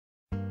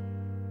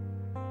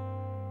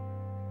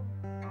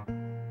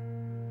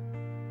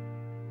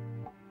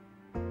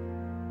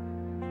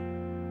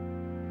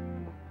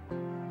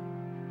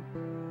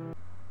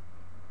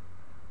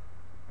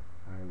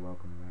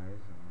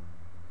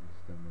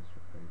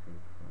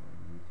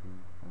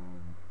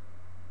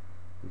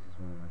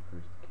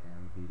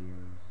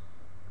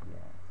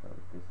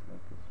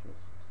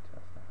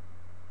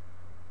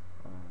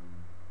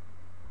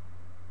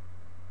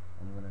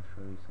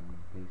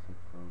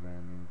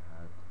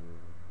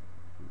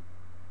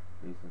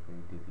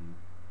basically delete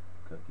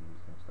cookies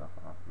and stuff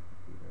off your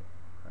computer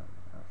from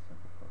a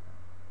simple program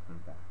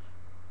from batch.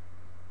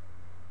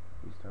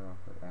 We start off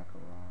with echo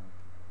log,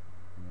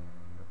 and then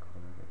the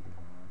color that you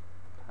want.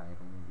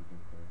 Title, you can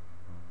put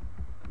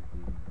could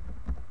be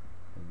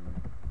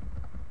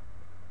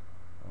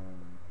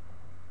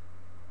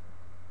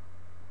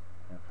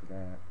after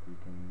that we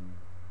can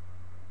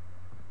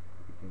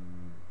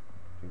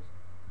just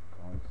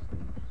call it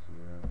stage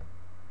 0.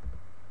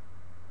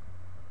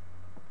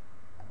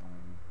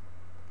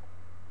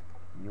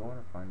 You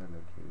want to find the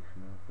location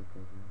of the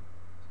cookie.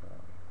 So,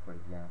 for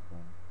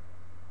example,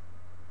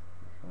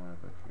 if you want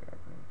to go to your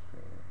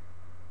administrator,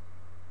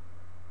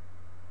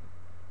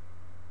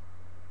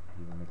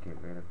 you want to get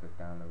rid of the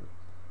downloads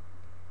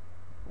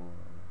for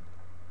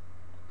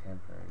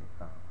temporary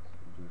files.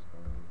 You just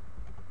go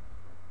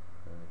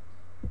put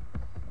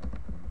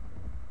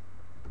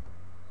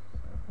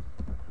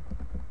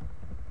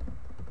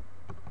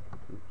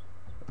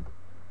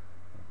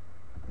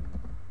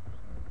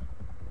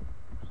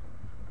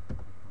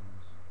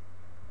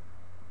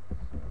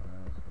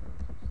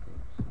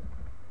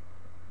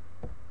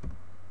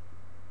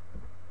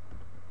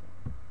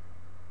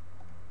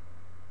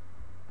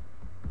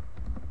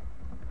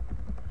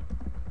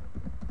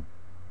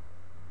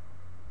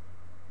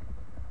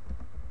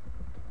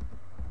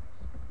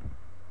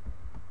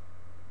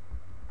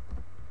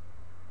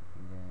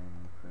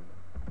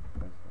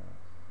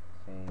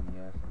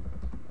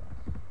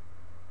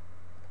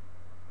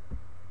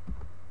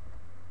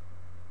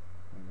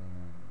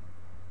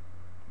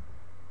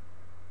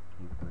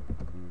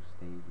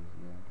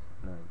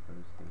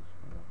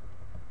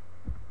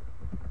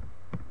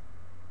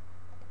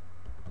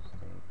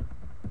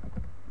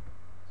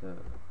So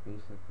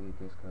basically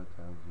this code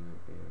tells you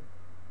if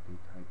they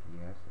type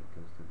yes, it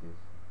goes to this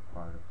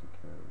part of the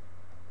code,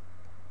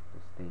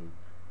 the stage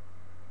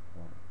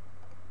 1.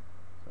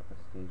 So for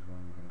stage 1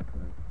 we're going to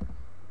put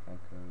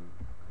echo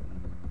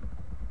clean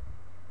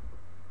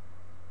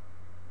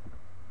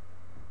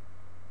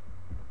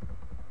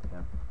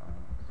temp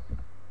files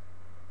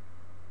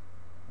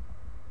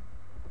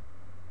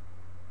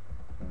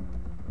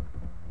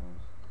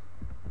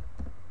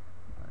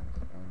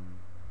minus n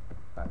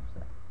 5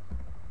 seconds.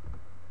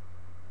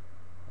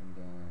 And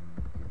then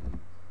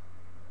delete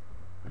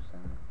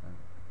percentage temp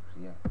slash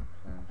k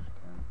slash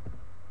s.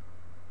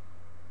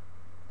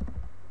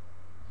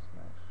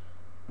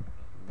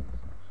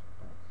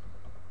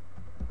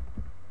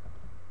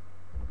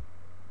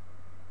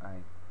 I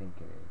think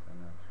it is, I'm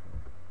not sure.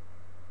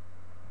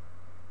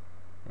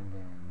 And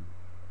then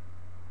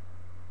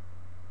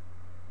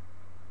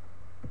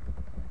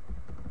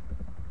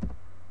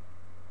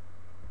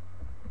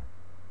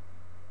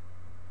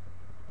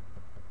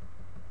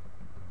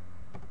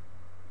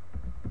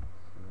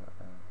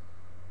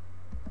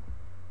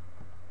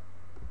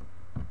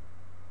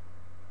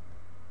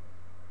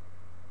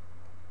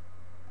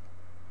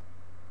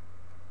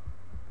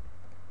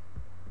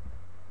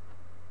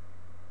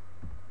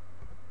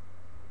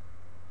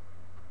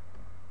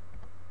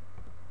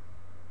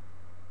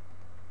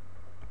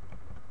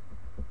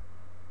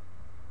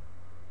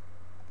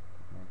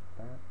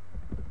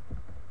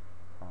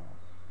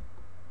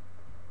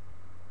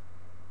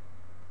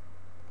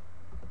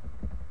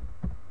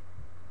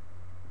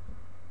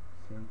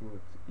simple,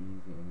 it's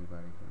easy,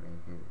 anybody can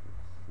make it.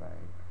 It's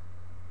like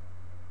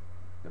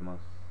the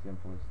most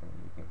simplest thing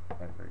you can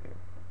ever do.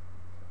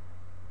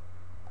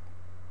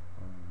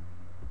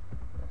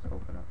 Let's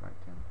open up my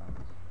Temp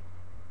Files.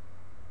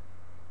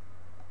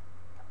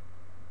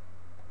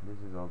 This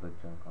is all the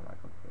junk on my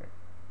computer.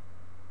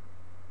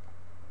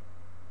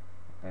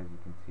 As you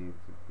can see,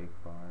 it's a big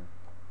bar.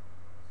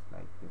 It's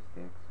like this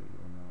thick, so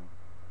you'll know.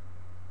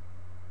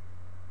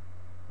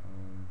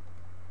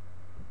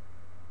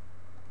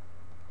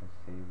 Let's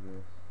save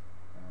this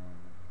and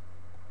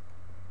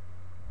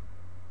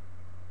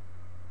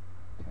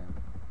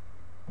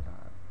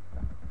temp.back.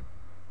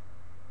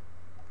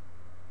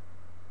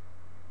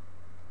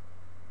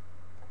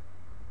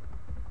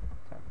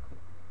 Temp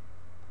click.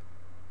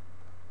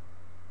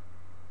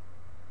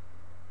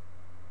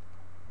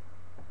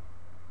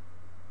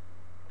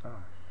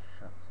 Oh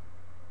shucks.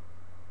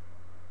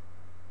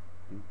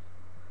 Oops.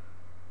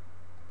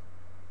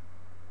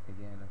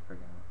 Again, I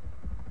forgot.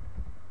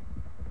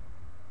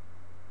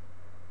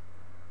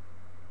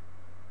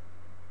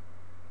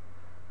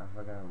 I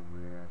forgot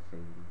where I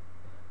saved it.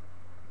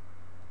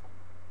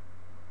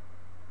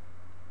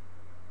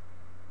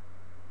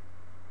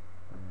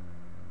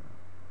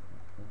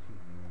 Can't you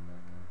hear my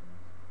noise?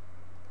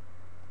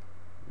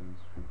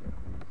 Please forget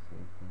where you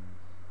save things.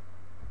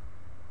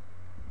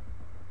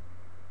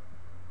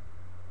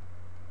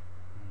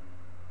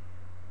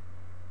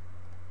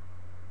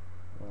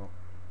 Well,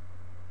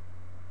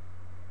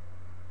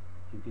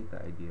 you get the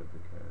idea of the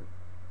code.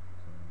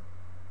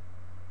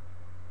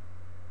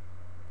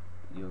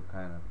 So you'll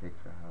kind of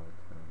picture how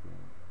it's going to be.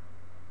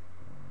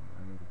 I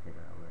need to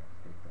figure out where I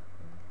saved that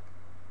thing.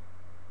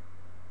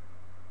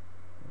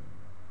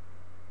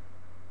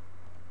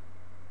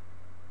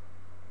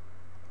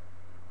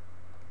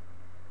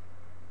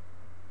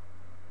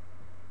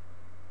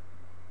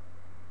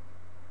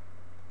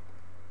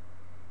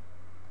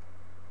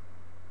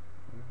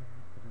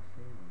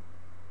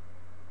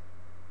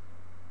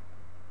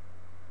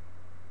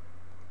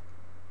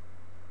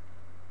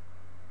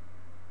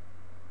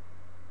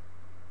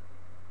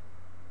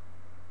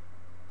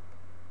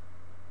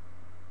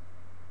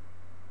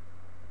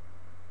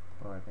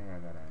 think I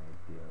got an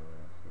idea what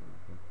I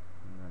saved it.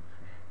 I'm not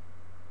sure.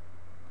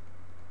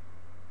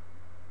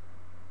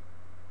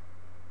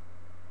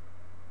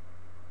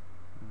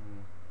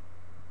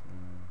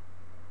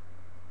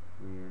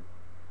 Weird.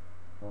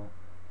 Well,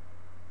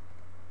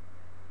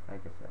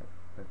 like I said,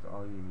 that's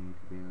all you need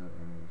to do,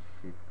 and it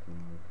should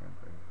clean your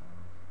temporary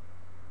files.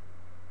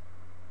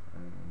 I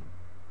mean,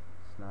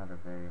 it's not a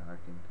very hard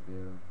thing to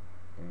do.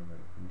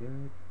 Anybody can do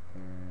it,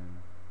 and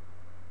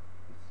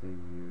it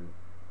saves you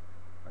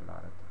a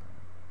lot of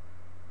time.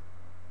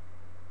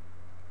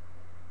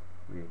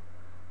 Weird.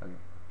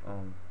 Okay.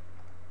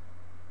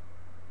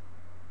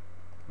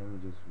 Let me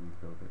just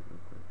rebuild it real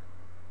quick.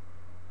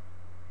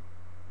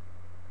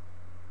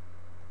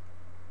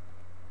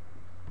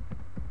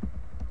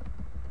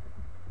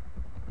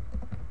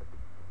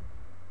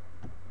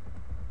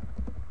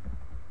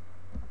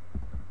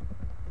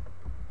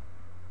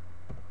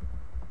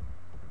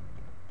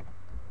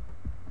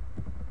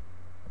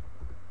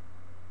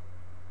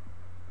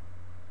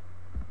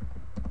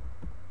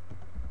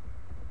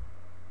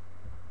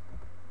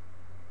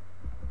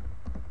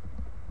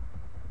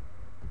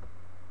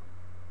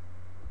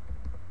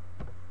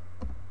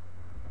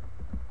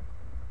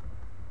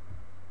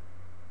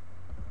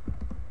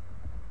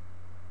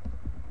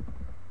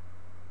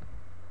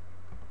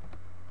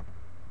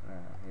 I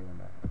hate when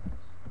that happens.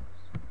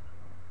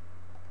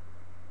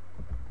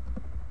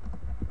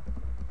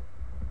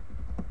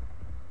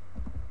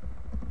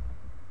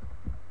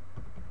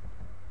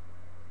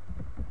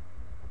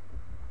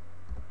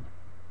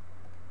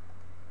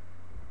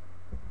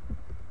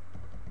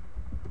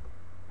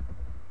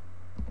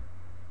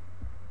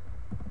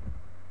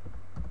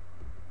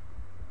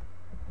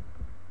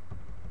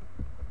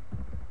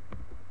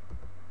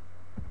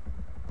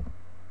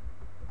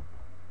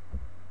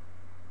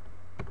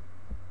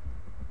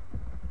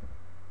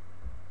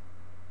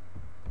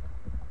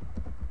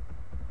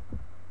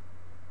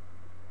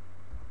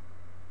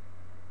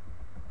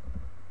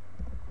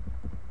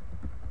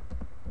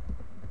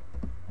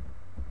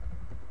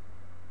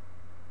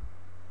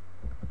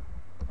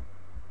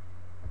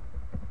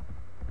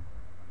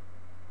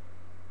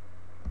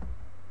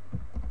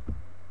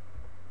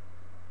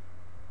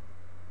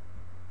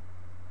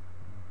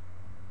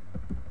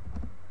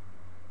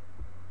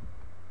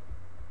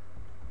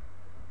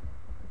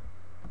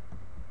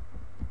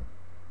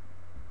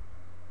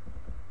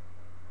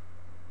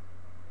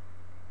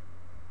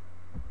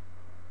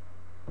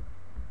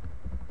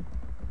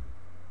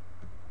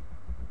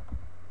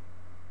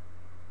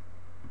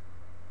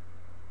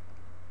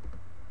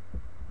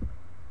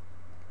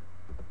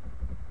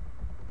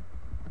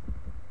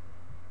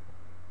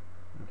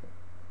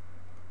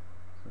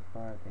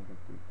 I think I've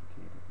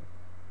duplicated it.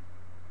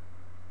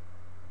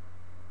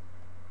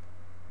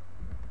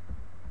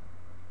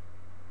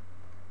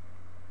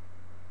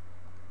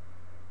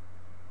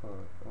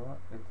 Oh, well,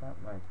 it's at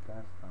my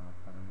desktop.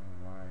 I don't know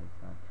why it's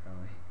not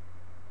showing.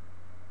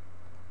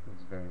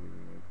 It's very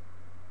weird.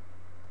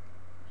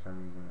 For some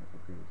reason, my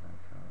computer's not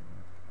showing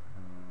it.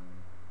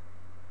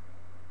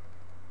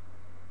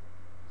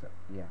 So,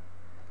 yeah.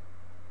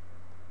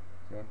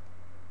 See?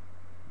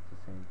 It's the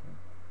same thing.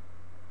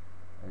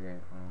 Okay,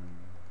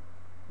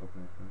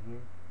 open it from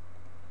here.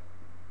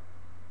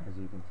 As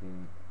you can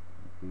see,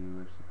 if you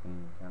wish to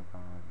clean your temp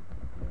files, you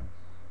click yes.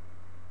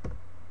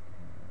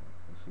 And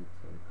it should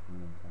say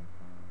clean temp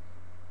files.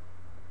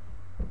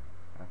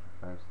 After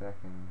 5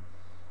 seconds,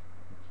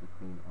 it should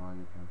clean all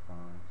your temp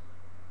files.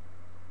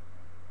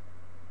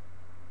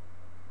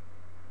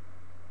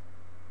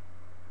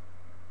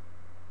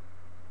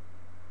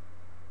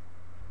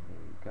 There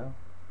you go.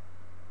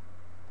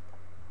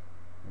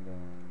 And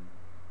then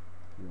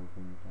you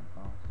open your temp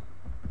files.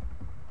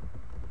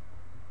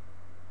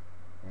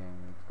 And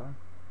it's gone.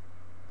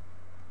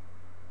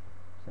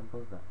 Simple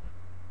as that.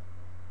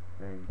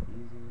 Very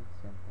easy,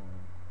 simple,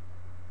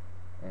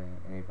 and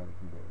anybody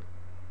can do it.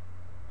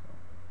 So,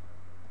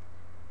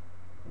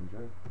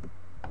 enjoy.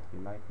 If you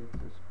like it,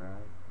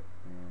 subscribe,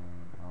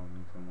 and I'll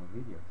make some more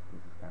videos.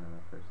 This is kind of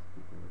my first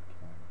video with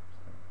camera,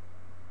 so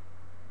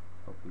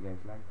hope you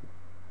guys liked it.